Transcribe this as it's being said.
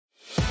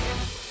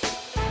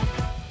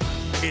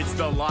It's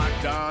the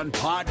Locked On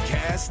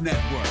Podcast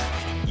Network,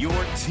 your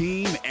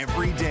team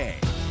every day.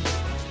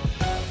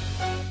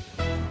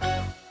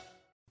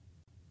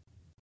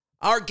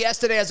 Our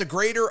guest today has a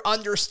greater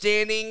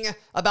understanding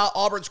about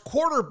Auburn's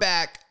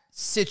quarterback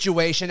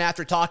situation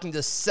after talking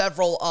to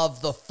several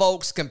of the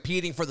folks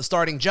competing for the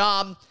starting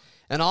job.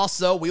 And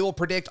also, we will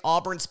predict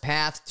Auburn's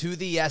path to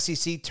the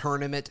SEC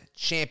Tournament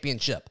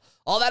Championship.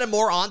 All that and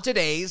more on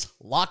today's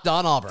Locked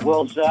On Auburn.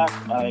 Well, Zach,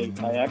 I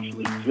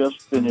actually just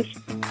finished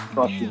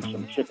crushing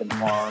some chicken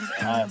farm,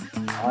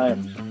 and I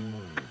am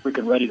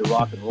freaking ready to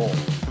rock and roll.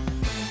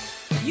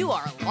 You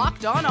are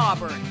Locked On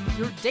Auburn,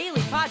 your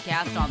daily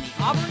podcast on the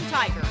Auburn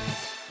Tigers.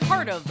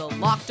 Part of the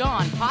Locked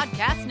On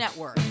Podcast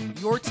Network,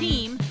 your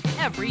team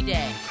every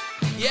day.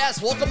 Yes,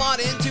 welcome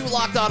on into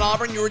Locked On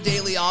Auburn, your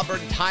daily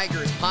Auburn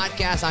Tigers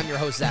podcast. I'm your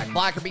host, Zach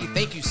Blackerby.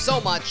 Thank you so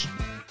much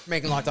for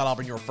making Locked On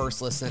Auburn your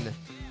first listen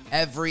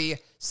every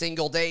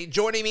single day.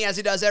 Joining me as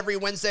he does every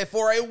Wednesday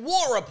for a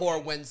War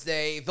Report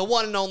Wednesday, the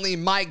one and only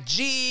Mike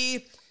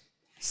G.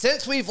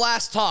 Since we've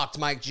last talked,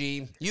 Mike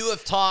G, you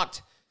have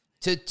talked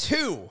to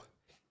two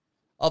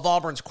of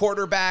Auburn's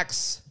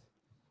quarterbacks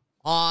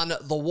on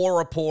the War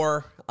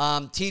Report.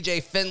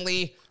 TJ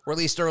Finley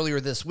released earlier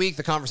this week,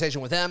 the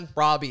conversation with him.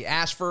 Robbie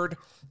Ashford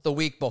the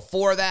week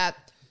before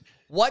that.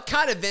 What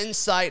kind of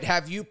insight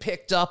have you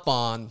picked up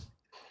on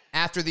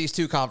after these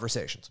two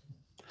conversations?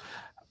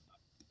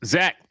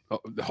 Zach,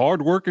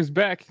 hard work is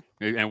back,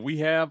 and we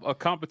have a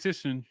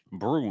competition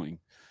brewing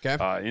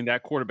in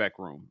that quarterback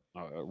room.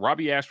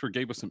 Robbie Ashford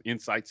gave us some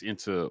insights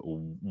into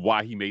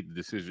why he made the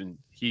decision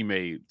he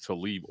made to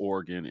leave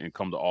Oregon and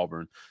come to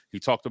Auburn. He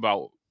talked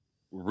about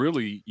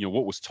really,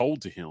 what was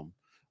told to him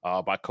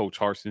by Coach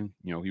Harsin.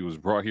 He was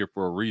brought here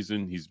for a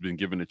reason. He's been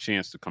given a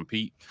chance to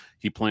compete.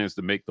 He plans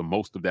to make the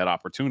most of that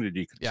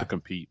opportunity to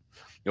compete.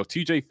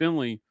 TJ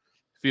Finley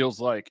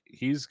feels like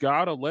he's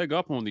got a leg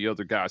up on the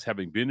other guys,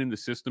 having been in the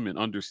system and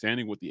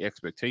understanding what the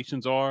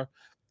expectations are.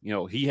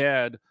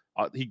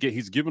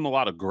 He's given a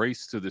lot of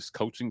grace to this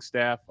coaching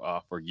staff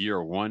for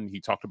year one. He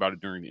talked about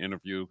it during the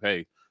interview.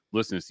 Hey,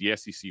 listen, it's the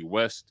SEC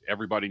West.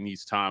 Everybody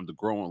needs time to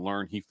grow and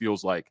learn. He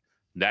feels like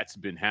that's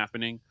been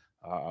happening.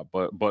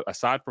 But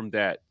aside from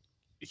that,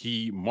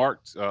 he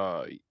marked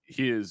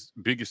his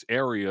biggest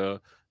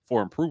area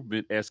for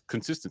improvement as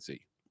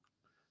consistency.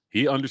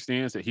 He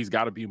understands that he's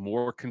got to be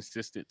more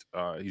consistent.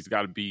 He's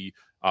got to be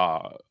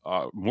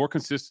more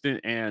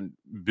consistent, and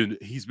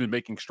he's been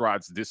making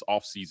strides this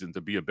offseason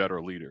to be a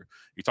better leader.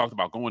 He talked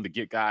about going to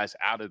get guys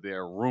out of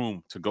their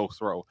room to go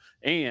throw,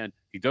 and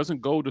he doesn't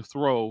go to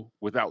throw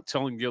without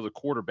telling the other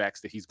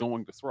quarterbacks that he's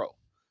going to throw.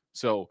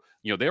 So,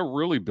 they're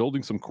really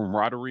building some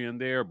camaraderie in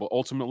there, but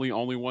ultimately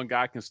only one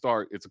guy can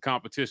start. It's a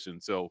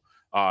competition. So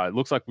it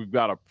looks like we've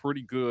got a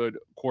pretty good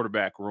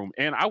quarterback room.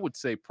 And I would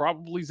say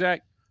probably,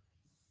 Zach,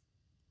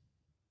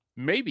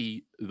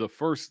 maybe the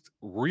first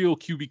real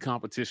QB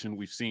competition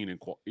we've seen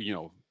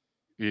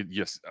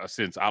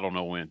since I don't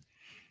know when,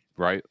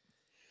 right?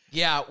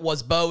 Yeah,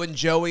 was Bo and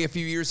Joey a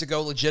few years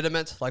ago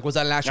legitimate? Like, was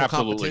that an actual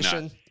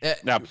competition?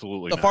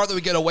 Absolutely The not. farther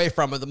we get away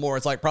from it, the more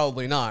it's like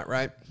probably not,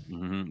 right?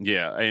 Mm-hmm.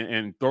 Yeah,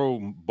 and throw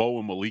Bo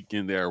and Malik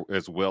in there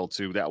as well,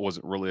 too. That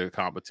wasn't really a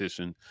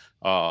competition.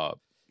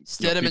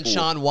 Stidham and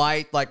Sean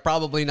White, like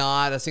probably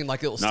not. It seemed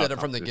like it was Stidham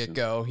from the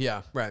get-go.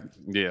 Yeah, right.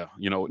 Yeah,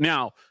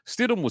 now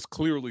Stidham was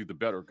clearly the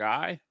better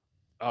guy,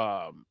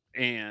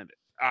 and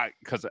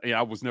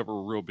I was never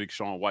a real big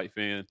Sean White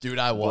fan. Dude,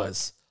 I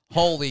was.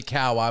 Holy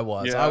cow, I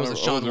was. Yeah, I was a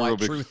Sean White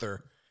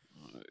truther.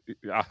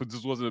 I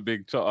just wasn't a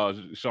big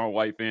Sean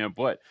White fan,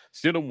 but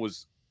Stidham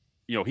was,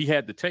 he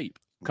had the tape.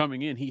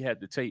 Coming in, he had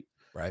the tape.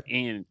 Right.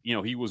 And,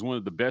 he was one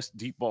of the best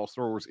deep ball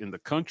throwers in the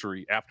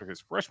country after his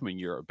freshman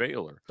year at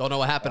Baylor. Don't know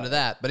what happened to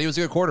that, but he was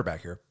a good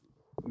quarterback here.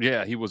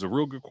 Yeah, he was a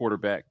real good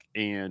quarterback,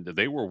 and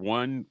they were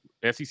one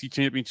SEC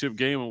championship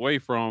game away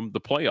from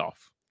the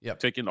playoff. Yep.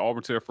 Taking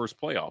Auburn to their first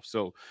playoff.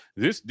 So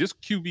this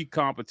QB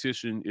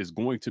competition is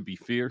going to be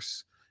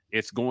fierce.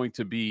 It's going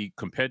to be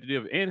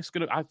competitive, and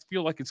I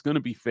feel like it's going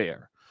to be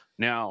fair.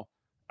 Now,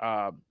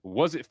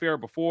 was it fair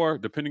before?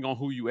 Depending on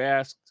who you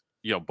asked,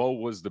 Bo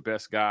was the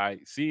best guy.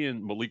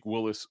 Seeing Malik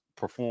Willis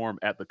perform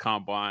at the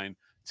combine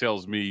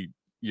tells me,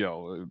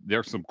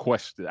 there's some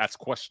question. That's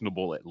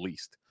questionable at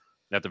least.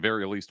 At the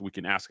very least, we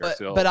can ask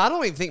ourselves. But I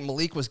don't even think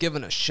Malik was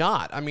given a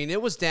shot. I mean,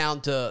 it was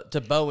down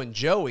to Bo and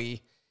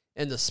Joey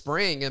in the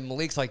spring, and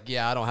Malik's like,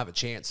 yeah, I don't have a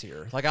chance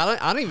here. Like,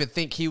 I don't even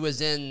think he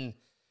was in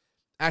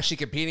actually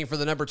competing for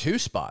the number 2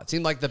 spot. It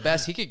seemed like the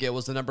best he could get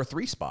was the number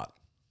 3 spot.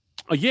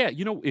 Yeah,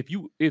 if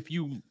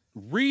you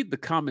read the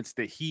comments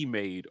that he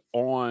made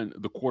on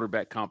the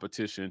quarterback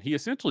competition, he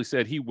essentially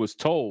said he was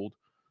told,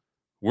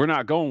 we're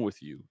not going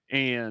with you.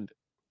 And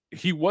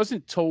he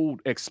wasn't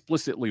told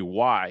explicitly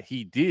why.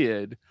 He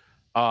did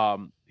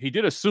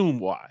assume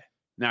why.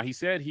 Now, he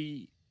said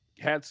he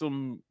had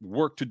some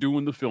work to do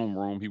in the film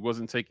room. He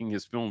wasn't taking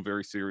his film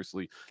very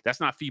seriously.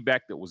 That's not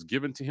feedback that was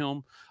given to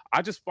him.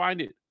 I just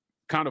find it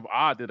kind of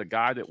odd that a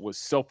guy that was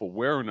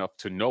self-aware enough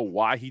to know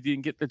why he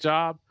didn't get the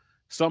job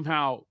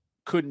somehow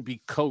couldn't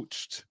be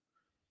coached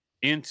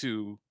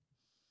into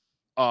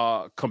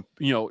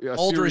a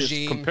Old serious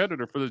regime.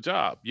 competitor for the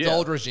job. It's Yeah,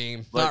 old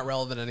regime, not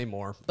relevant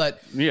anymore.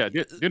 But yeah,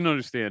 didn't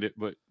understand it.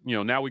 But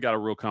now we got a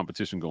real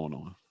competition going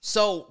on.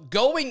 so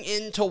going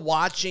into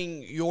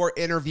watching your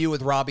interview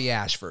with Robbie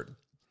Ashford,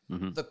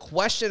 the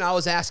question I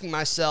was asking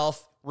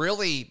myself,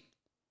 really,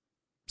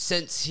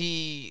 since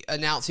he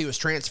announced he was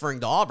transferring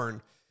to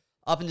Auburn,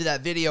 up into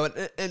that video,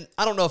 and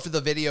I don't know if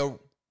the video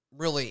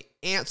really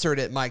answered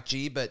it, Mike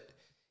G, but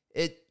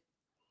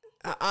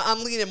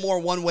I'm leaning more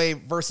one way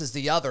versus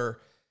the other.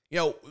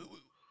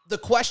 The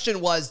question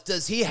was,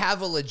 does he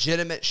have a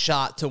legitimate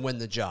shot to win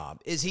the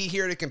job? Is he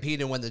here to compete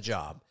and win the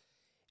job?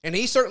 And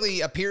he certainly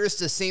appears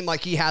to seem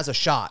like he has a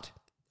shot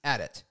at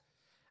it.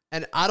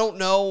 And I don't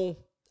know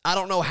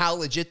how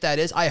legit that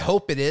is. I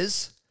hope it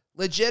is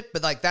legit,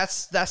 but like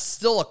that's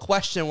still a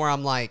question where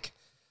I'm like,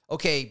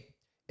 okay,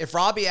 if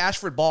Robbie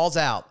Ashford balls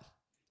out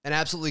and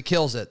absolutely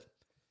kills it,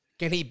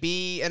 can he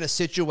be in a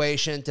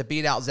situation to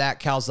beat out Zach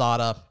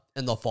Calzada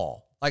in the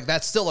fall? Like,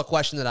 that's still a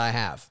question that I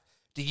have.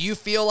 Do you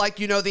feel like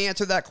you know the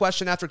answer to that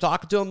question after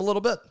talking to him a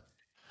little bit?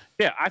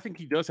 Yeah, I think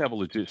he does have a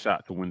legit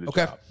shot to win the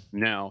job.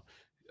 Now,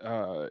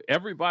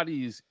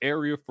 everybody's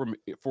area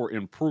for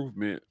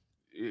improvement,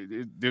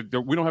 we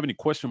don't have any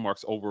question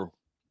marks over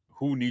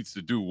who needs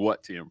to do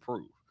what to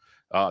improve.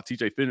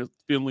 TJ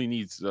Finley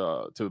needs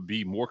to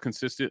be more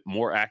consistent,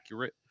 more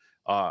accurate.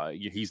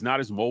 He's not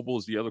as mobile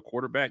as the other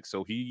quarterback,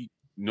 so he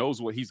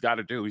knows what he's got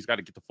to do. He's got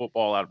to get the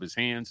football out of his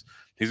hands.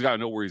 He's got to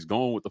know where he's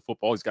going with the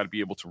football. He's got to be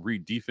able to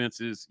read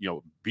defenses.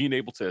 Being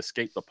able to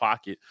escape the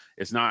pocket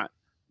is not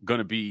going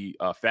to be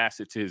a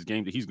facet to his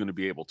game that he's going to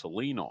be able to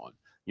lean on.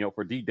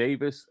 For D.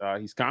 Davis,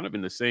 he's kind of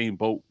in the same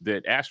boat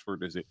that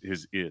Ashford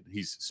is in.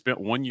 He's spent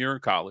 1 year in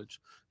college.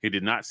 He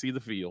did not see the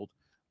field.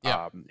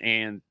 Yeah.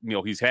 And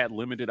he's had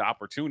limited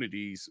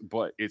opportunities,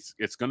 but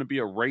it's going to be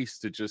a race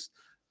to just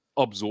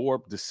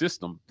absorb the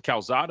system.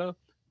 Calzada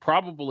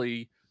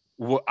probably,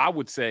 what I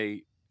would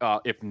say,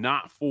 if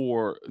not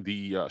for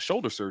the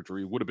shoulder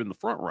surgery, would have been the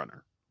front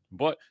runner.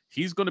 But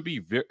he's going to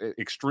be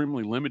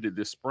extremely limited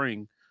this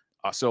spring.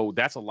 So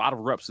that's a lot of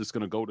reps that's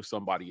going to go to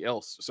somebody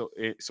else.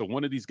 So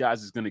one of these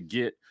guys is going to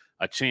get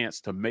a chance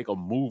to make a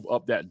move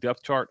up that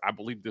depth chart. I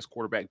believe this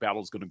quarterback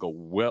battle is going to go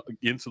well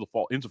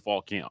into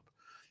fall camp.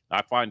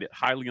 I find it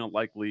highly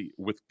unlikely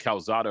with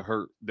Calzada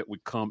hurt that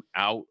would come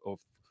out of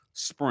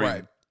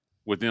spring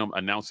with them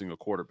announcing a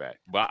quarterback.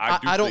 But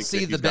I don't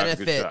see the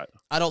benefit.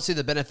 I don't see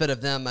the benefit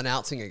of them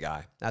announcing a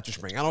guy after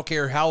spring. I don't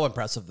care how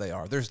impressive they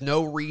are. There's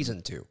no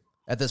reason to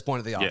at this point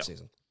of the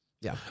offseason.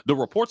 Yeah. The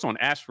reports on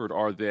Ashford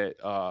are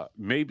that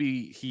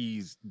maybe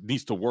he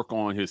needs to work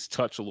on his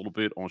touch a little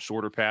bit on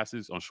shorter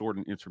passes, on short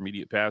and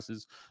intermediate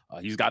passes.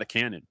 He's got a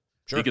cannon.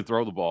 Sure. He can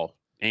throw the ball.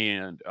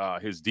 And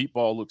his deep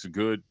ball looks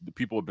good. The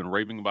people have been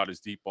raving about his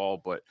deep ball,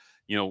 but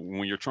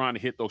when you're trying to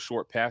hit those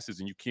short passes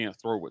and you can't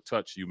throw with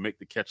touch, you make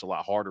the catch a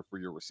lot harder for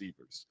your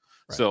receivers.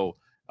 Right. So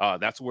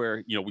that's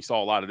where we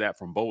saw a lot of that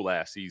from Bo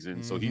last season.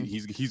 Mm-hmm. So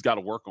he's got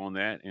to work on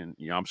that, and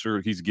I'm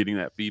sure he's getting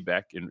that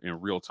feedback in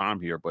real time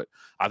here. But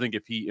I think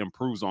if he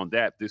improves on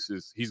that,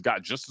 he's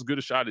got just as good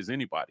a shot as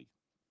anybody.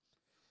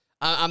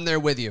 I'm there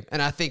with you,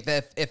 and I think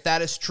that if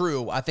that is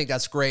true, I think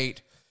that's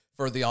great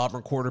for the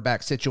Auburn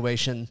quarterback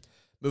situation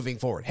moving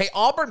forward. Hey,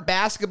 Auburn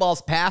basketball's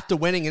path to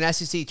winning an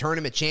SEC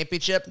tournament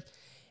championship,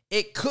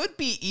 it could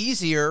be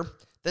easier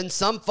than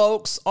some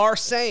folks are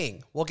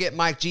saying. We'll get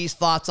Mike G's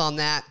thoughts on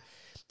that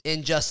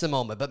in just a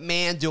moment. But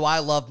man, do I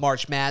love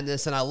March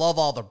Madness, and I love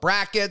all the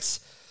brackets.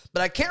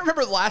 But I can't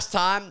remember the last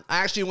time I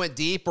actually went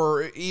deep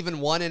or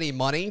even won any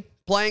money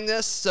playing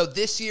this. So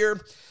this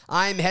year,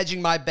 I'm hedging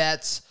my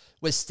bets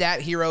with Stat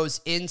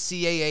Hero's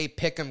NCAA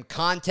Pick'em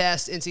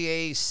contest.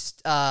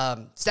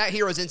 Stat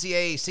Hero's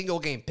NCAA single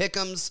game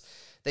Pick'ems.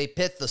 They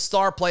pit the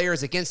star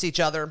players against each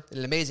other in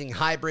an amazing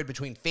hybrid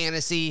between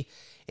fantasy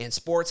and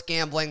sports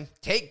gambling.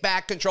 Take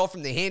back control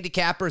from the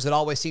handicappers that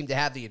always seem to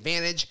have the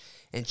advantage,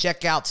 and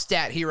check out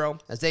Stat Hero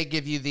as they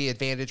give you the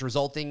advantage,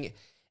 resulting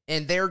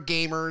in their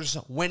gamers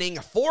winning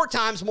 4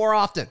 times more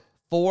often.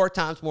 4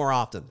 times more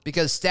often,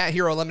 because Stat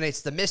Hero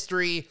eliminates the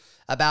mystery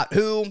about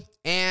who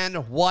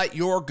and what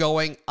you're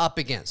going up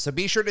against. So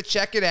be sure to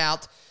check it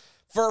out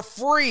for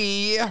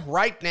free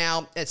right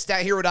now at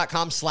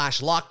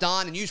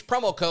stathero.com/lockedon and use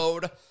promo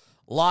code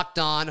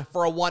LOCKEDON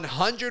for a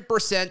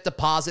 100%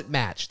 deposit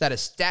match. That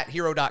is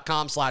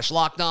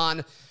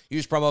stathero.com/lockedon.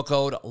 Use promo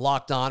code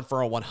LOCKEDON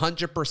for a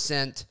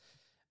 100%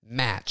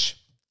 match.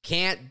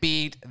 Can't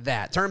beat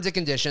that. Terms and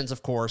conditions,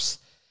 of course,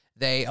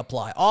 they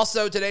apply.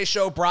 Also, today's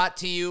show brought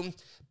to you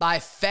by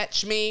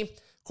Fetch Me.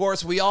 Of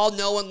course, we all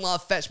know and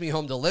love Fetch Me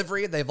Home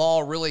Delivery. They've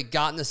all really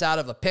gotten us out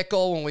of a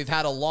pickle when we've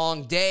had a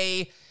long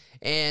day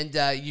and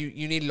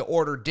you needed to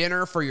order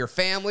dinner for your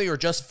family or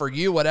just for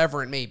you,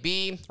 whatever it may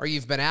be, or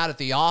you've been out at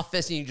the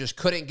office and you just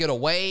couldn't get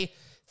away.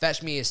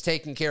 Fetch Me is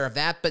taking care of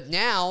that. But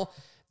now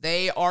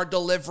they are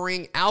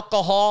delivering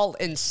alcohol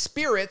and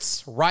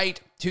spirits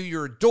right to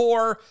your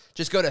door.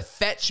 Just go to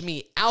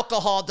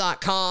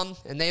fetchmealcohol.com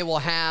and they will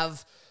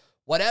have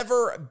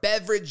whatever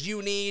beverage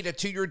you need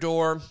to your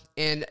door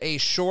in a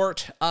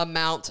short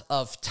amount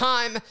of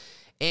time.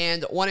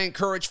 And want to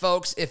encourage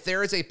folks, if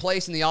there is a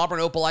place in the Auburn,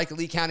 Opelika,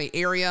 Lee County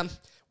area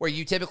where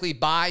you typically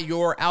buy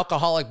your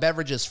alcoholic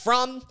beverages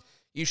from,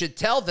 you should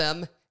tell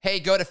them, hey,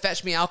 go to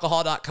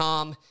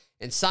fetchmealcohol.com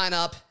and sign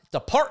up to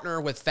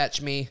partner with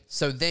Fetch Me,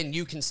 so then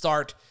you can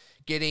start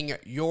getting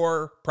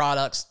your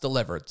products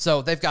delivered.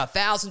 So they've got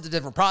thousands of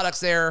different products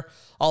there,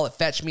 all at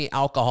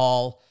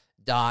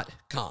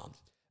fetchmealcohol.com.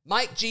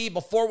 Mike G,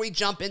 before we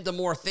jump into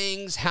more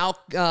things, how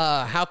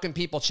can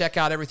people check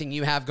out everything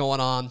you have going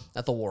on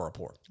at the War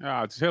Report?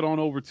 Just head on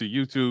over to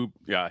YouTube.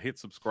 Yeah, hit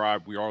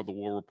subscribe. We are the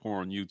War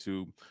Report on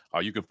YouTube.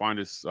 You can find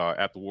us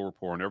at the War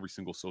Report on every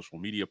single social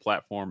media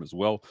platform as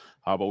well.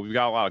 But we've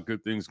got a lot of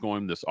good things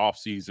going this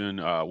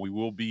offseason. We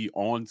will be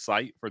on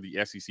site for the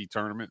SEC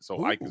tournament.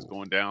 So Ike is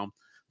going down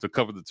to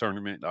cover the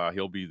tournament.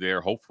 He'll be there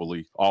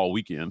hopefully all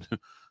weekend.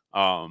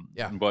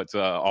 But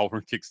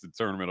Auburn kicks the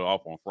tournament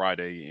off on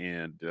Friday,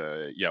 and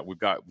we've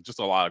got just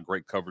a lot of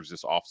great coverage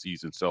this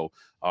offseason. So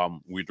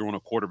we're doing a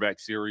quarterback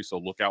series, so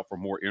look out for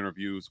more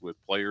interviews with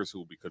players who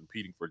will be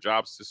competing for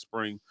jobs this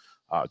spring.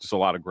 Just a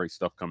lot of great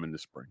stuff coming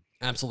this spring.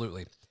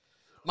 Absolutely.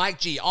 Mike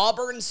G,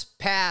 Auburn's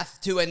path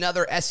to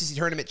another SEC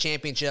tournament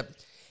championship,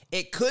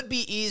 it could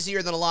be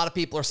easier than a lot of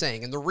people are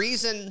saying. And the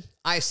reason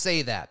I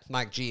say that,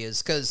 Mike G,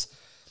 is because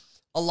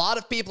a lot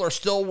of people are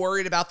still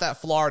worried about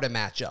that Florida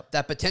matchup,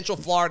 that potential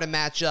Florida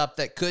matchup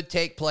that could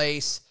take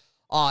place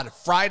on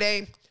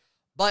Friday.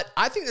 But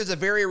I think there's a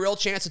very real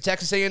chance that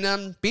Texas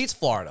A&M beats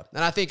Florida.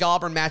 And I think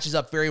Auburn matches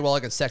up very well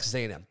against Texas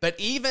A&M. But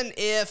even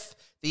if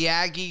the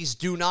Aggies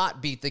do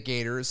not beat the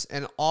Gators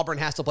and Auburn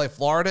has to play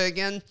Florida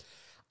again,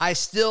 I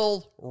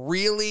still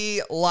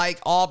really like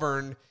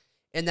Auburn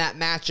in that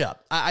matchup.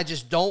 I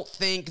just don't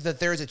think that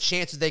there's a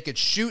chance that they could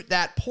shoot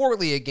that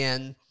poorly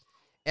again.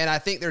 And I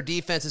think their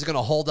defense is going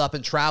to hold up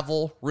and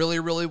travel really,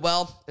 really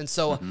well. And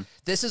so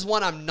this is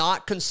one I'm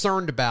not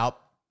concerned about.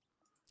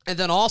 And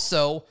then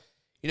also,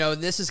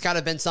 and this has kind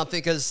of been something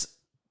because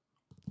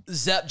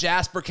Zepp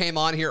Jasper came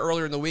on here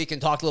earlier in the week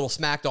and talked a little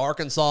smack to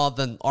Arkansas.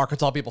 Then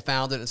Arkansas people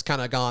found it. It's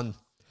kind of gone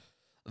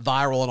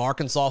viral in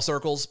Arkansas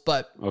circles.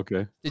 But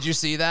okay, did you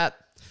see that?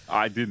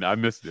 I didn't. I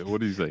missed it.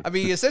 What did he say? I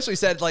mean, he essentially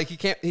said, like,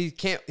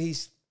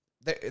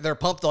 they're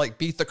pumped to, like,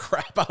 beat the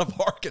crap out of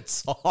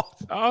Arkansas.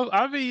 Oh,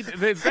 I mean,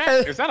 is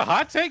that a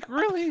hot take,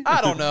 really?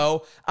 I don't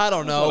know.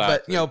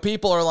 But,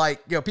 people are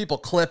like, people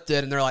clipped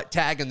it and they're, like,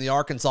 tagging the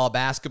Arkansas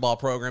basketball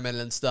program in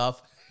it and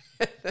stuff.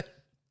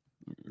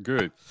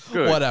 Good.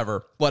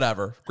 Whatever.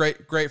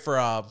 Great for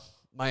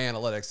my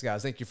analytics,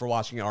 guys. Thank you for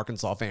watching,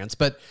 Arkansas fans.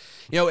 But,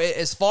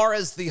 as far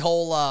as the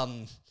whole,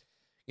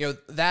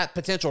 that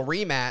potential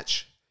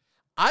rematch,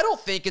 I don't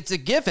think it's a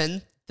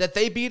given that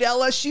they beat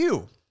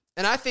LSU.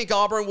 And I think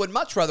Auburn would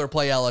much rather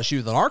play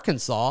LSU than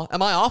Arkansas.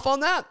 Am I off on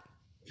that?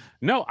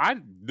 No,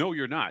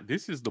 you're not.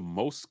 This is the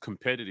most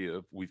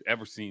competitive we've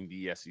ever seen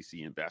the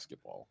SEC in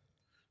basketball.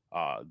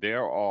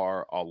 There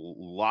are a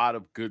lot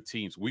of good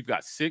teams. We've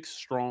got 6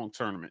 strong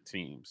tournament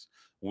teams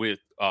with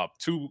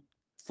 2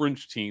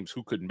 fringe teams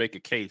who could make a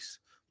case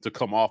to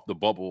come off the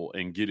bubble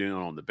and get in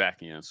on the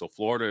back end. So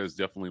Florida is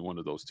definitely one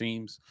of those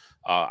teams.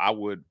 I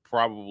would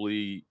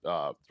probably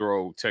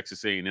throw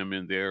Texas A&M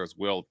in there as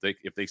well.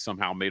 If they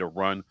somehow made a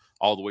run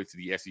all the way to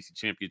the SEC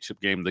championship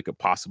game, they could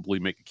possibly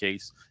make a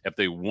case. If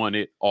they won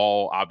it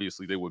all,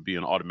 obviously they would be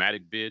an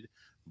automatic bid.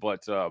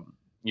 But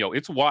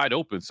it's wide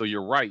open. So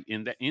you're right.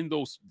 In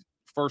those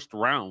first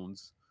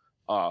rounds,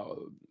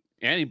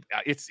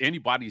 it's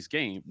anybody's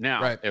game.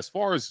 Now, right. As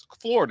far as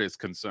Florida is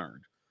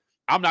concerned,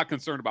 I'm not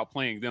concerned about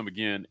playing them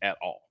again at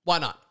all. Why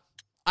not?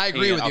 I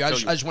agree with you. I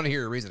just want to hear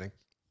your reasoning.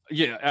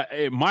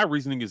 Yeah, my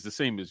reasoning is the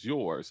same as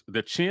yours.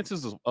 The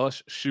chances of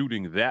us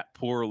shooting that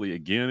poorly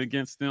again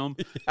against them,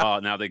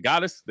 now they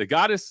got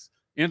us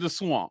in the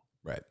swamp.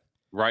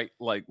 Right?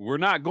 Like, we're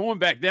not going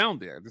back down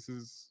there. This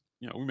is,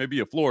 we may be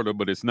in Florida,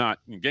 but it's not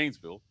in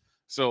Gainesville.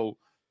 So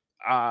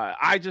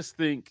I just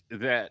think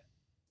that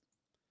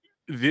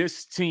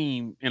this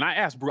team, and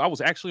I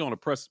was actually on a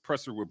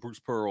presser with Bruce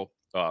Pearl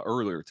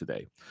earlier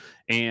today,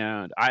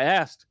 and I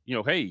asked,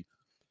 hey,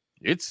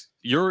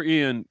 you're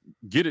in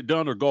get it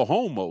done or go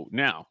home mode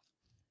now.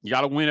 You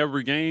got to win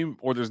every game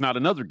or there's not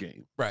another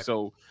game. Right.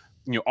 So,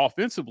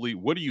 offensively,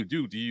 what do?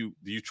 Do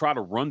you try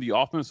to run the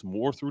offense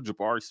more through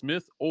Jabari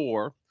Smith,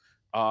 or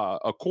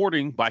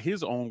according by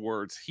his own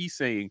words, he's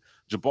saying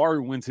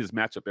Jabari wins his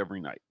matchup every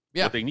night.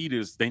 Yeah. What they need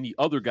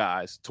other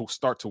guys to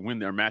start to win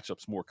their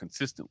matchups more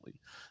consistently.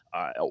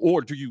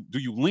 Or do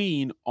you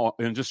lean on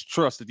and just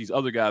trust that these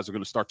other guys are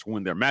going to start to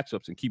win their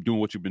matchups and keep doing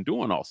what you've been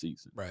doing all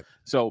season? Right.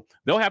 So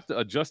they'll have to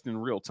adjust in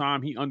real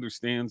time. He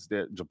understands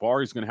that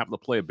Jabari is going to have to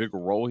play a bigger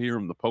role here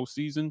in the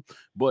postseason,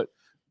 but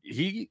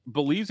he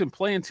believes in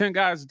playing 10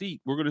 guys deep.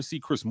 We're going to see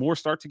Chris Moore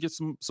start to get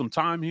some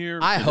time here.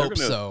 I hope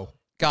so.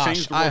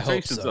 Gosh, I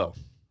hope so. Up.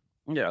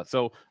 Yeah,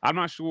 so I'm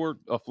not sure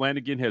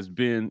Flanagan has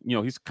been,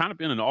 he's kind of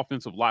been an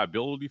offensive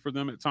liability for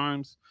them at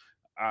times.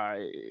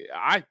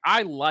 I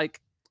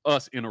like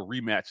us in a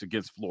rematch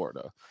against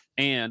Florida,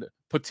 and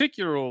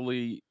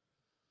particularly,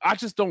 I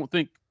just don't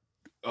think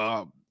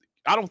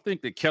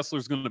that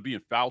Kessler's going to be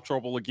in foul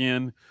trouble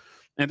again.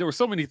 And there were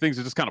so many things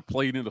that just kind of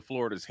played into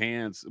Florida's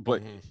hands.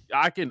 But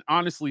I can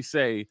honestly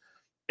say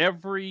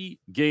every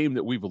game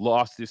that we've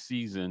lost this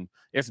season,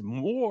 it's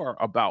more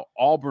about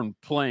Auburn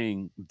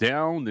playing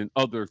down than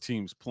other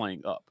teams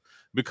playing up,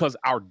 because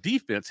our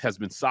defense has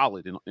been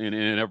solid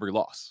in every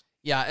loss.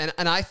 Yeah,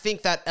 and I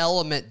think that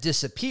element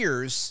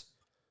disappears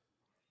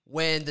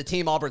when the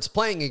team Auburn's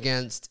playing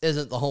against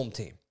isn't the home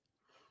team.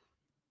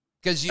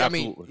 Because,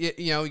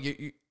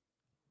 you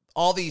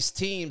all these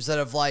teams that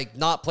have, like,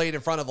 not played in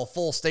front of a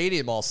full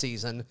stadium all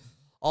season,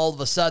 all of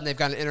a sudden they've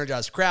got an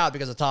energized crowd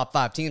because the top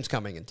 5 teams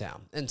coming in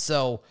town. And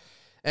so,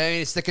 I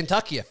mean, it's the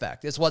Kentucky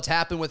effect. It's what's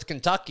happened with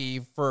Kentucky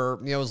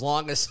for, as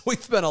long as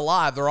we've been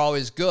alive. They're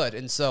always good.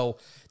 And so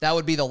that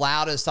would be the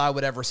loudest I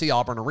would ever see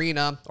Auburn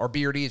Arena or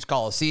Beardy's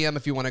Coliseum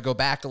if you want to go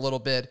back a little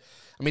bit.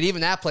 I mean,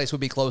 even that place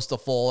would be close to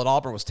full, and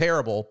Auburn was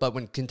terrible. But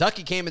when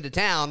Kentucky came into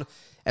town,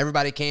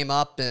 everybody came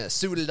up,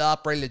 suited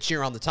up, ready to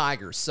cheer on the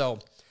Tigers. So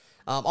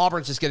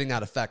Auburn's just getting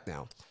that effect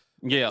now.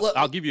 Yeah,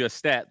 I'll give you a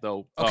stat,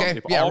 though. Okay,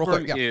 if yeah,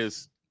 Auburn real quick,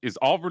 is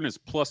Auburn is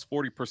plus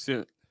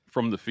 40%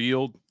 from the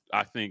field,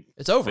 I think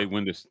it's over. They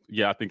win this.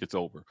 Yeah, I think it's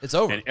over. It's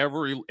over. And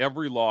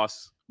every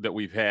loss that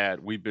we've had,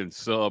 we've been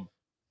sub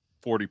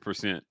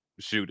 40%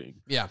 shooting.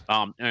 Yeah.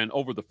 And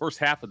over the first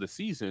half of the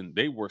season,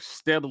 they were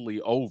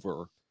steadily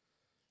over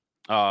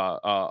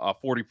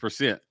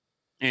 40%.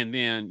 And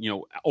then,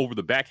 over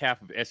the back half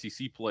of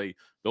SEC play,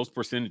 those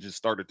percentages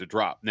started to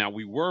drop. Now,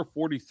 we were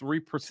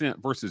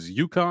 43% versus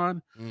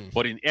UConn,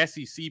 but in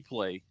SEC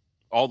play,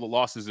 all the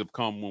losses have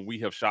come when we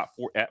have shot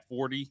at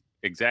 40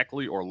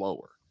 exactly or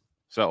lower.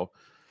 So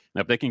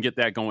if they can get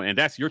that going, and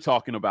you're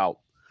talking about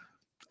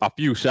a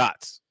few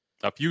shots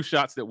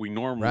that we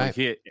normally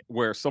hit,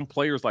 where some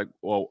players like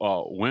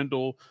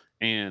Wendell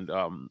and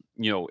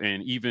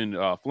and even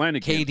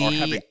Flanagan,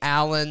 KD,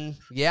 Allen,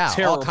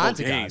 all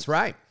kinds of guys,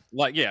 right?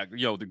 Like,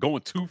 they're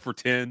going 2 for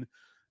 10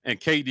 and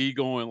KD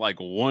going like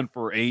 1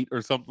 for 8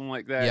 or something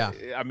like that.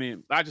 Yeah. I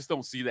mean, I just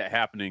don't see that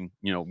happening,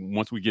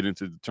 once we get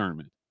into the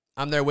tournament.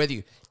 I'm there with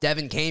you.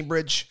 Devin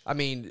Cambridge. I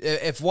mean,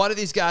 if one of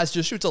these guys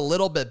just shoots a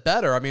little bit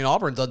better, I mean,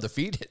 Auburn's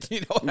undefeated. You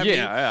know what I mean?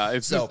 Yeah.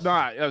 It's just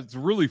not, it's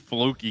really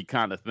fluky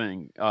kind of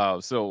thing.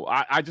 So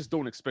I just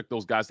don't expect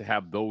those guys to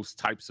have those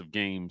types of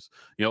games.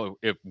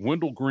 If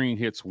Wendell Green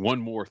hits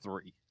one more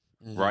 3,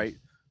 right?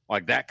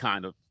 Like that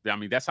kind of, I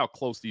mean, that's how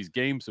close these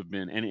games have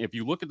been. And if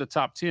you look at the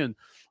top 10,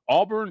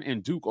 Auburn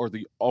and Duke are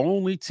the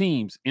only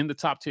teams in the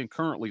top 10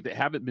 currently that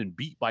haven't been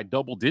beat by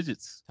double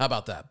digits. How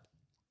about that?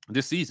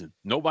 This season,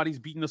 nobody's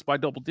beaten us by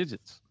double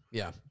digits.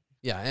 Yeah.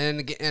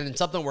 And in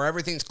something where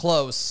everything's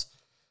close,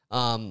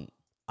 I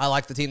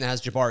like the team that has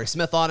Jabari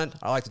Smith on it.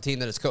 I like the team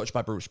that is coached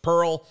by Bruce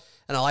Pearl.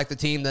 And I like the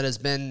team that has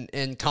been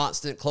in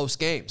constant close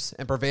games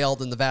and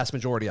prevailed in the vast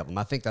majority of them.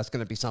 I think that's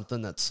going to be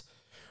something that's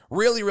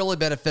really, really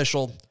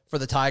beneficial for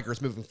the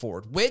Tigers moving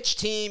forward. Which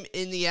team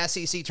in the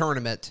SEC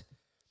tournament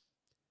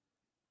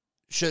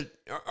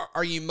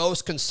are you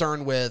most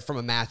concerned with from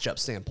a matchup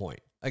standpoint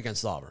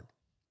against Auburn?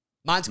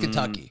 Mine's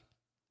Kentucky.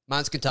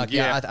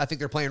 Yeah. I think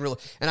they're playing really.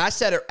 And I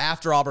said it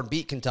after Auburn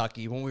beat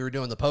Kentucky when we were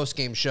doing the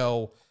post-game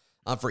show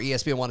for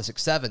ESPN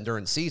 106.7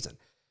 during the season.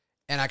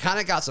 And I kind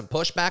of got some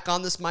pushback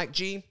on this, Mike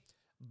G.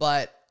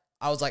 But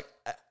I was like,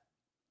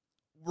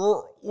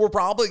 we're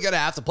probably going to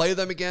have to play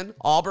them again.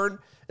 Auburn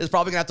is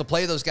probably going to have to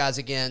play those guys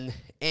again.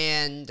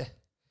 And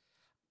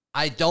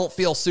I don't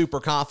feel super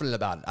confident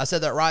about it. I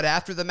said that right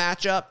after the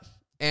matchup,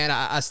 and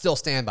I still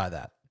stand by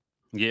that.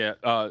 Yeah,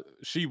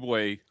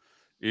 Sheboy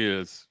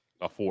is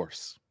a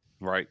force,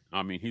 right?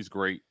 I mean, he's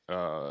great.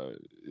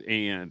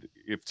 And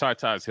if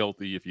Ty is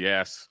healthy, if you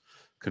ask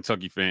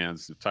Kentucky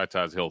fans, if Ty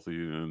is healthy,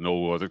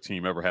 no other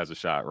team ever has a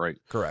shot, right?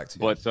 Correct.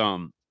 But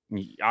I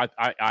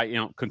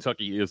am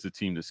Kentucky is the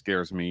team that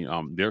scares me.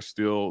 They're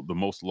still the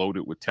most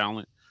loaded with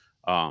talent.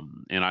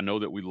 And I know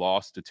that we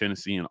lost to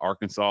Tennessee and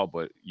Arkansas,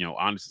 but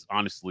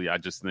honestly, I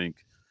just think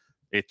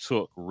it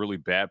took really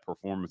bad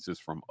performances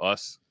from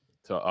us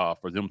to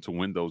for them to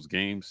win those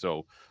games.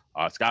 So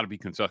it's got to be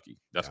Kentucky.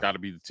 That's got to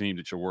be the team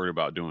that you're worried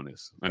about doing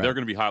this, and they're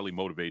going to be highly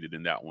motivated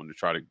in that one to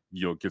try to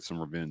get some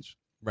revenge.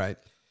 Right.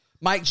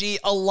 Mike G,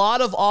 a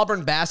lot of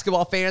Auburn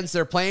basketball fans,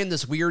 they're playing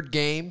this weird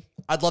game.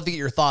 I'd love to get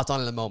your thoughts on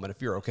it in a moment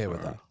if you're okay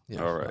with that.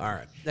 Yeah. All right. All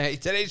right. Hey,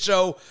 today's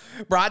show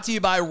brought to you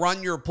by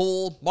Run Your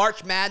Pool.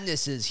 March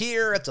Madness is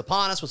here. It's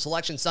upon us with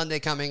Selection Sunday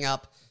coming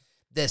up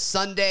this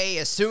Sunday.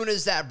 As soon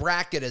as that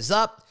bracket is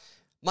up,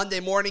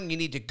 Monday morning, you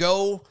need to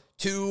go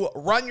to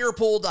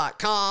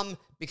runyourpool.com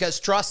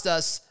because trust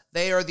us,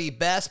 they are the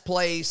best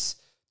place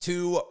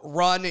to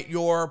run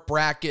your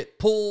bracket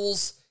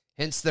pools,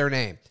 hence their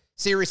name.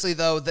 Seriously,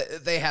 though,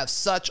 they have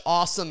such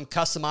awesome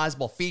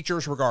customizable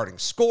features regarding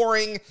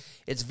scoring.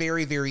 It's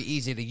very, very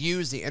easy to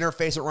use. The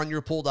interface at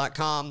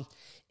runyourpool.com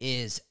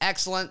is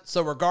excellent.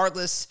 So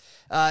regardless,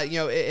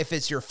 if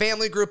it's your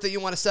family group that you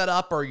want to set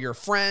up or your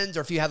friends,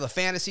 or if you have a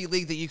fantasy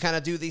league that you kind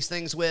of do these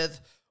things with,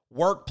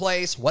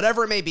 workplace,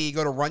 whatever it may be,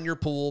 go to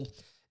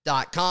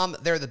runyourpool.com.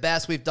 They're the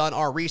best. We've done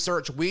our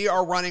research. We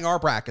are running our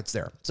brackets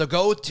there. So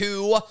go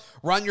to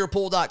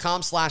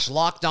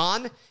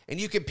runyourpool.com/lockedon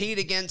and you compete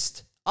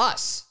against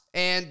us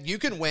and you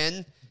can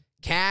win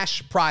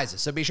cash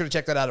prizes. So be sure to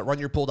check that out at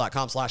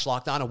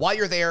runyourpool.com/lockedon. And while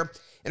you're there,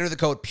 enter the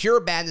code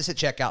Pure Madness at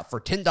checkout for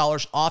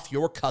 $10 off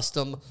your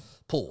custom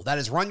pool. That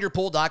is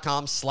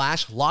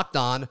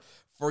runyourpool.com/lockedon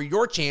for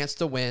your chance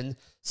to win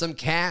some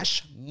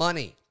cash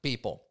money,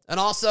 people. And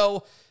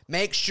also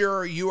make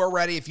sure you are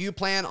ready. If you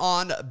plan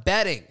on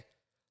betting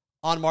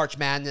on March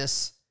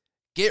Madness,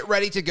 get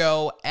ready to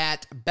go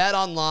at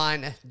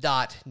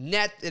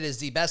betonline.net. It is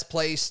the best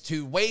place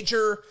to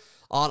wager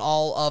on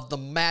all of the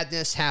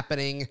madness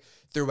happening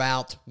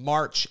throughout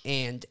March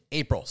and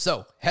April.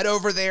 So head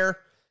over there,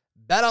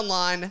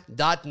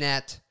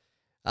 betonline.net.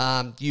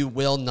 You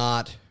will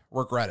not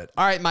regret it.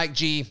 All right, Mike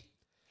G.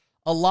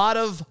 A lot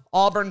of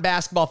Auburn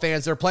basketball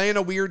fans, they're playing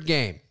a weird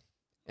game.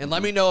 And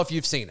let me know if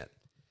you've seen it.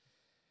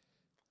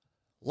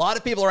 A lot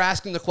of people are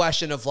asking the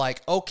question of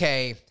like,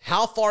 okay,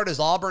 how far does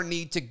Auburn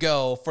need to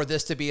go for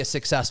this to be a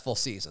successful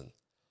season?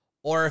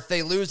 Or if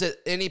they lose at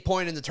any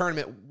point in the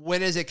tournament,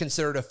 when is it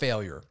considered a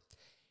failure?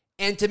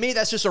 And to me,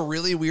 that's just a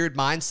really weird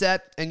mindset.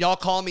 And y'all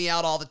call me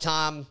out all the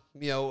time,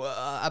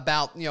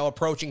 about,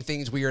 approaching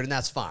things weird, and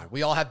that's fine.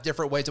 We all have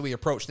different ways that we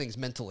approach things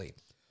mentally.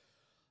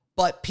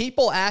 But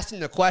people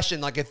asking the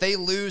question, like, if they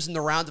lose in the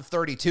round of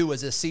 32,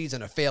 is this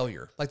season a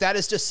failure? Like, that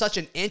is just such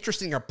an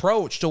interesting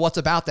approach to what's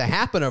about to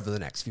happen over the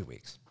next few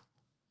weeks.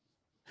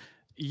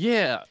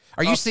 Yeah.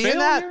 Are you seeing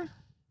that?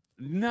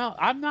 No,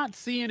 I'm not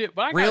seeing it,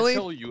 but I really?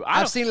 gotta tell you.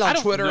 I've seen it on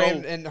Twitter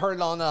and heard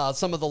it on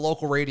some of the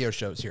local radio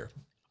shows here.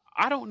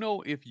 I don't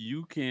know if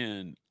you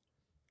can,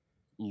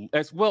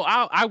 as well,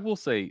 I will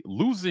say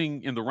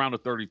losing in the round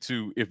of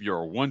 32, if you're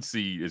a 1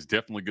 seed, is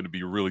definitely going to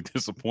be really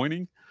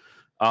disappointing.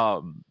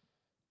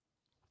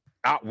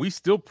 We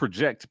still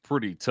project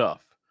pretty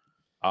tough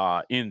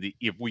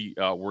if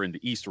we're in the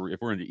East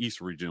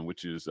region,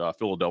 which is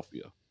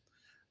Philadelphia.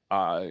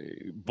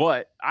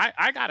 But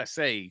I gotta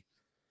say,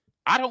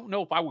 I don't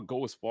know if I would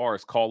go as far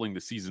as calling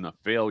the season a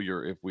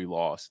failure if we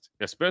lost,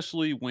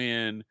 especially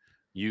when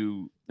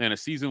you in a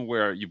season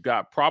where you've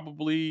got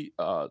probably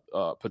a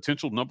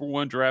potential number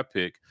 1 draft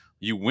pick,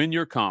 you win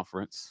your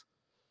conference,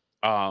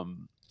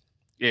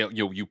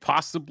 you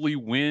possibly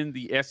win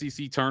the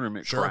SEC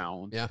tournament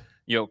crown. Yeah.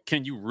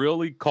 Can you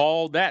really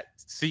call that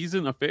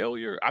season a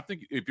failure? I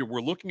think if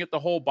we're looking at the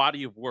whole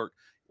body of work,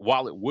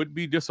 while it would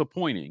be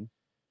disappointing,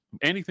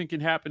 anything can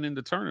happen in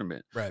the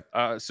tournament. Right.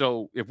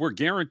 So if we're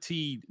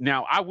guaranteed,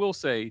 now I will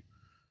say,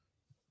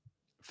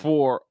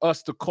 for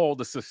us to call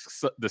the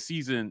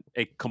season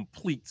a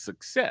complete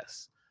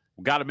success,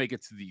 we got to make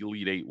it to the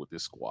Elite Eight with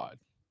this squad.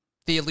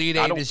 The Elite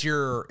Eight is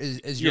your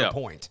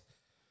point.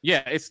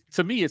 Yeah,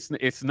 to me,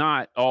 it's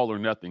not all or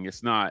nothing.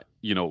 It's not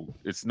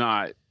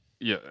Elite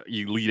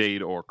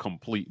Eight or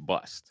complete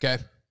bust.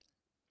 Okay.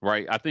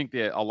 Right. I think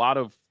that a lot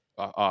of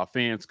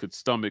fans could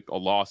stomach a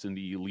loss in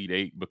the Elite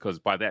Eight because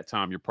by that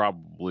time you're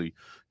probably,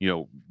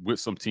 with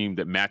some team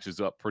that matches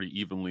up pretty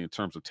evenly in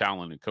terms of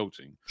talent and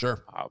coaching.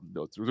 Sure.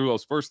 Through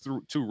those first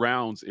 2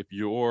 rounds, if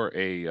you're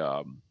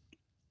a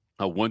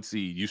 1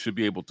 seed, you should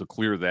be able to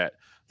clear that.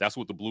 That's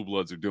what the Blue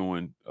Bloods are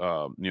doing.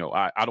 I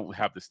don't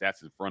have the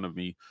stats in front of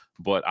me,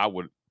 but I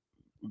would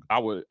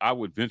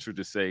venture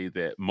to say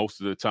that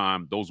most of the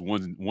time those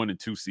 1 and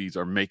 2 seeds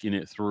are making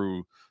it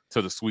through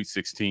to the Sweet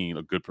 16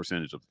 a good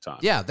percentage of the time.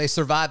 Yeah, they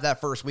survived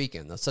that first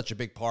weekend. That's such a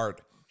big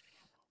part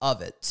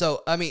of it.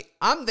 So, I mean,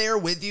 I'm there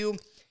with you.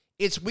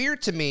 It's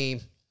weird to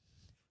me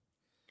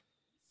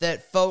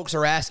that folks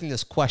are asking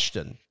this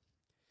question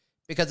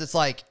because it's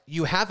like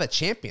you have a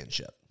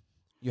championship.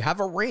 You have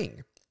a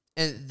ring.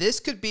 And this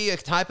could be a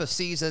type of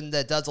season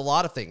that does a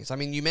lot of things. I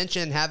mean, you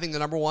mentioned having the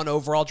number 1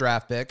 overall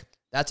draft pick.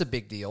 That's a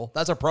big deal.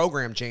 That's a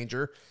program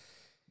changer.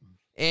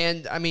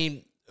 And, I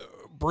mean,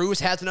 Bruce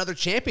has another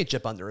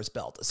championship under his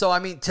belt. So, I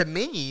mean, to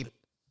me,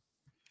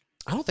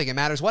 I don't think it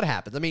matters what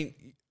happens. I mean,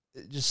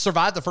 just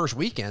survive the first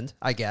weekend,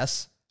 I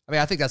guess. I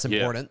mean, I think that's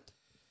important. Yeah.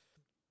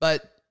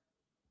 But,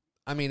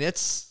 I mean,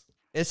 it's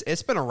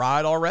been a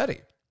ride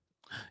already.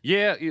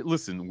 Yeah,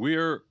 listen,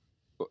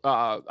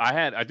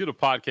 I did a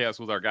podcast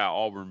with our guy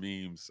Auburn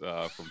Memes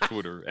from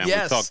Twitter, and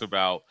yes. We talked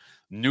about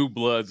new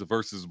bloods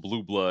versus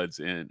blue bloods,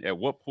 and at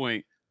what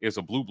point is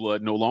a blue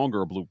blood no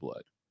longer a blue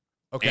blood?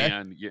 Okay.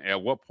 And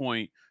at what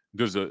point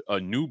does a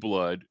new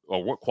blood,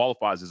 or what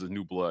qualifies as a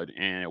new blood,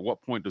 and at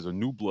what point does a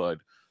new blood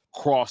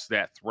cross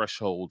that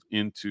threshold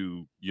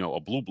into a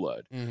blue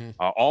blood? Mm-hmm.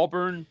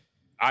 Auburn,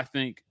 I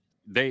think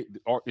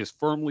is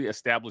firmly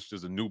established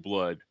as a new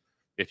blood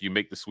if you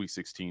make the Sweet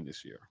 16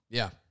 this year.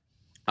 Yeah.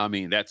 I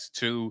mean, that's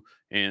 2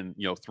 and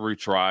 3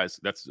 tries.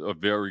 That's a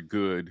very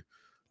good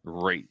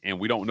rate. And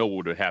we don't know what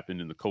would have happened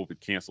in the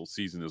COVID canceled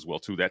season as well,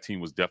 too. That team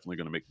was definitely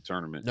going to make the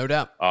tournament. No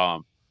doubt.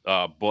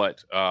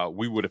 But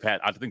we would have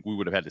had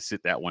to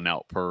sit that one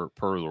out per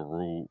the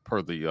rule,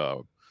 per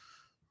the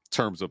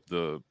terms of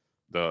the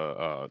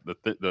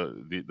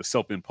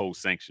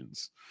self-imposed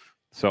sanctions.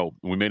 So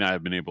we may not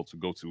have been able to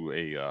go to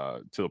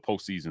the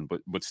postseason,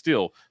 but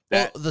still,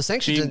 the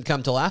sanctions didn't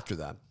come till after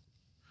that.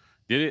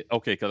 Did it?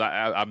 Okay, because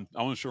I'm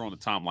unsure on the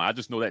timeline. I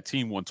just know that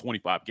team won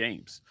 25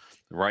 games,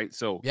 right?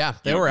 So yeah,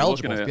 they were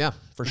eligible. Yeah,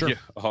 for sure.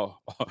 Yeah,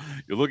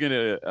 you're looking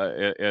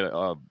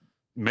at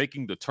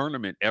making the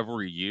tournament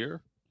every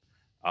year,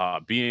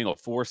 being a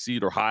 4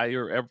 seed or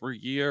higher every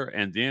year,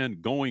 and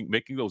then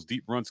making those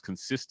deep runs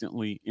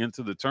consistently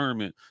into the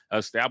tournament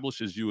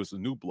establishes you as a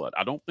new blood.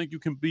 I don't think you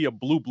can be a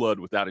blue blood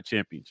without a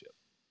championship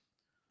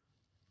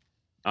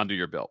under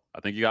your belt.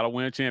 I think you got to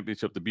win a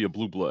championship to be a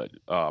blue blood.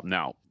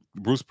 Now,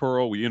 Bruce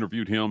Pearl, we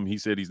interviewed him. He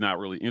said he's not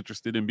really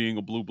interested in being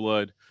a blue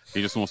blood.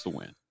 He just wants to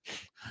win.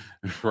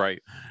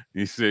 Right?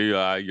 He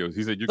said,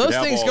 he said, those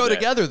things go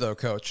together, though,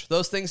 Coach.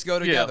 Those things go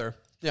together.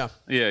 Yeah.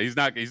 He's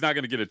not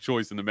going to get a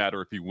choice in the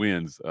matter if he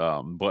wins.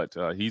 But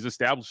he's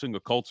establishing a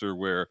culture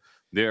where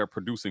they're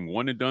producing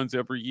one and dones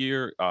every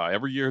year.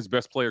 Every year, his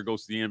best player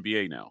goes to the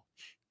NBA now.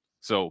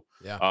 So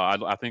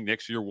I think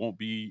next year won't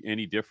be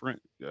any different.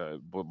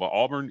 But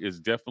Auburn is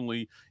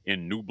definitely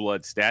in new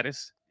blood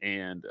status.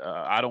 And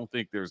I don't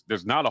think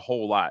there's not a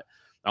whole lot,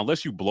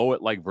 unless you blow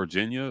it like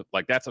Virginia,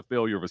 like that's a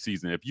failure of a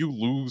season. If you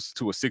lose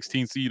to a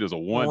 16 seed as a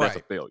 1, that's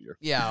a failure.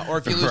 Yeah, or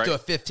if you lose to a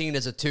 15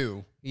 as a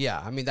 2.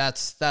 Yeah, I mean,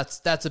 that's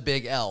a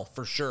big L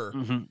for sure.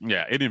 Mm-hmm.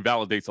 Yeah, it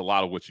invalidates a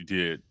lot of what you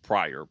did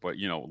prior. But,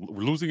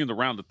 losing in the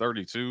round of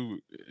 32,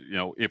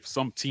 if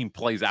some team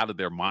plays out of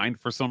their mind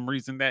for some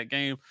reason that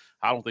game,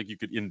 I don't think you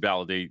could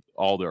invalidate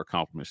all their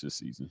accomplishments this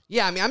season.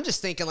 Yeah, I mean, I'm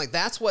just thinking, like,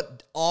 that's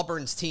what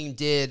Auburn's team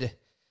did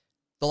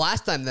the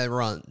last time they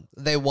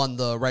won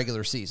the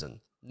regular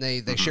season.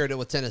 They shared it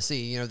with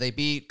Tennessee. They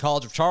beat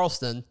College of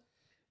Charleston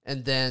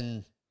and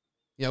then,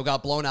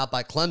 got blown out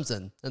by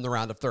Clemson in the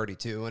round of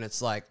 32. And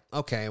it's like,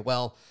 okay,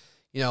 well,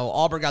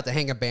 Auburn got to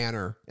hang a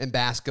banner in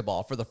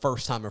basketball for the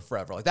first time in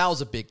forever. Like, that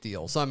was a big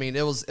deal. So, I mean,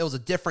 it was a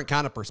different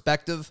kind of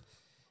perspective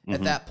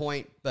at that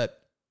point.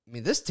 But, I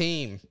mean, this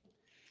team,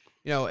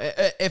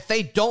 if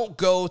they don't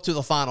go to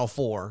the Final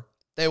Four,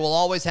 they will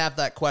always have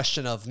that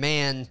question of,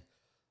 man,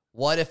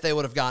 what if they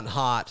would have gotten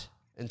hot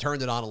and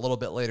turned it on a little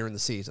bit later in the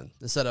season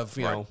instead of,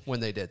 when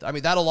they did? I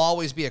mean, that'll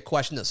always be a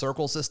question that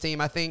circles this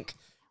team, I think,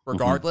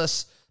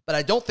 regardless. But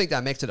I don't think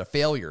that makes it a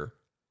failure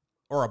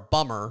or a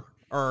bummer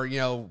or,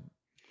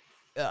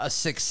 a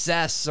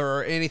success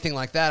or anything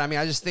like that. I mean,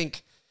 I just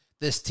think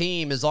this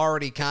team has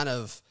already kind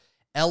of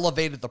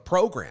elevated the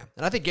program.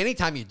 And I think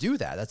anytime you do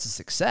that, that's a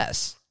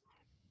success.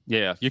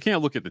 Yeah, you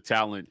can't look at the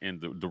talent and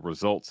the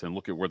results and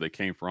look at where they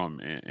came from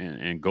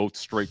and go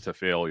straight to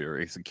failure.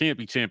 It can't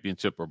be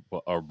championship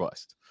or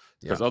bust,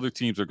 because other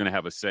teams are going to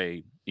have a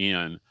say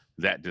in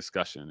that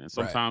discussion. And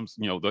sometimes,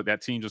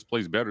 that team just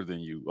plays better than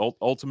you.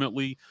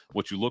 Ultimately,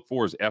 what you look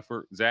for is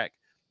effort, Zach.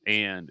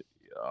 And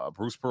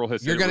Bruce Pearl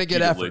has said you're going to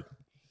get effort.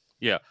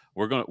 Yeah,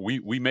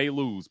 we may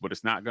lose, but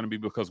it's not going to be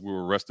because we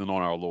were resting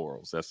on our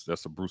laurels.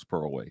 That's a Bruce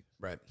Pearl way.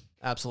 Right.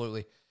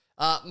 Absolutely.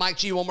 Mike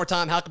G, one more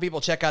time, how can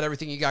people check out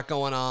everything you got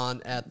going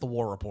on at The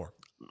War Report?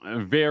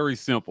 Very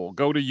simple.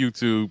 Go to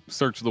YouTube,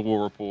 search The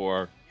War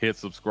Report, hit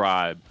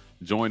subscribe,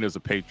 join as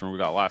a patron. We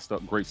got a lot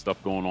of great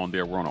stuff going on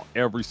there. We're on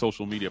every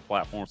social media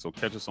platform, so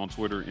catch us on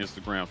Twitter,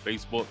 Instagram,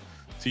 Facebook,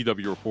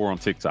 TW Report on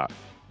TikTok.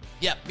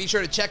 Yeah, be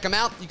sure to check them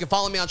out. You can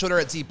follow me on Twitter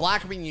at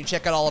ZBlackerby, and you can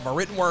check out all of our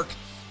written work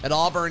at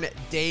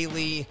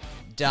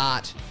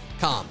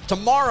auburndaily.com.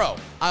 Tomorrow,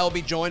 I will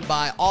be joined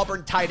by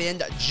Auburn tight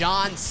end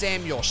John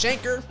Samuel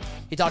Shanker.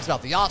 He talks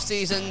about the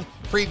offseason,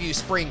 previews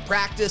spring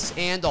practice,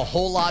 and a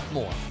whole lot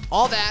more.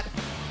 All that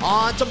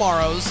on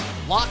tomorrow's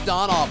Locked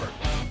On Auburn.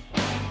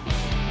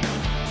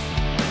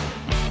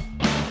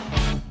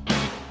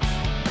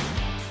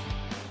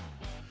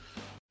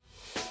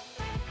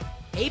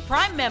 Hey,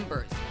 Prime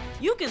members,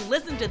 you can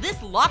listen to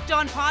this Locked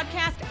On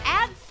podcast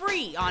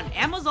ad-free on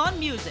Amazon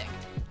Music.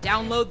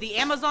 Download the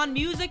Amazon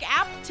Music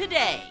app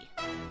today.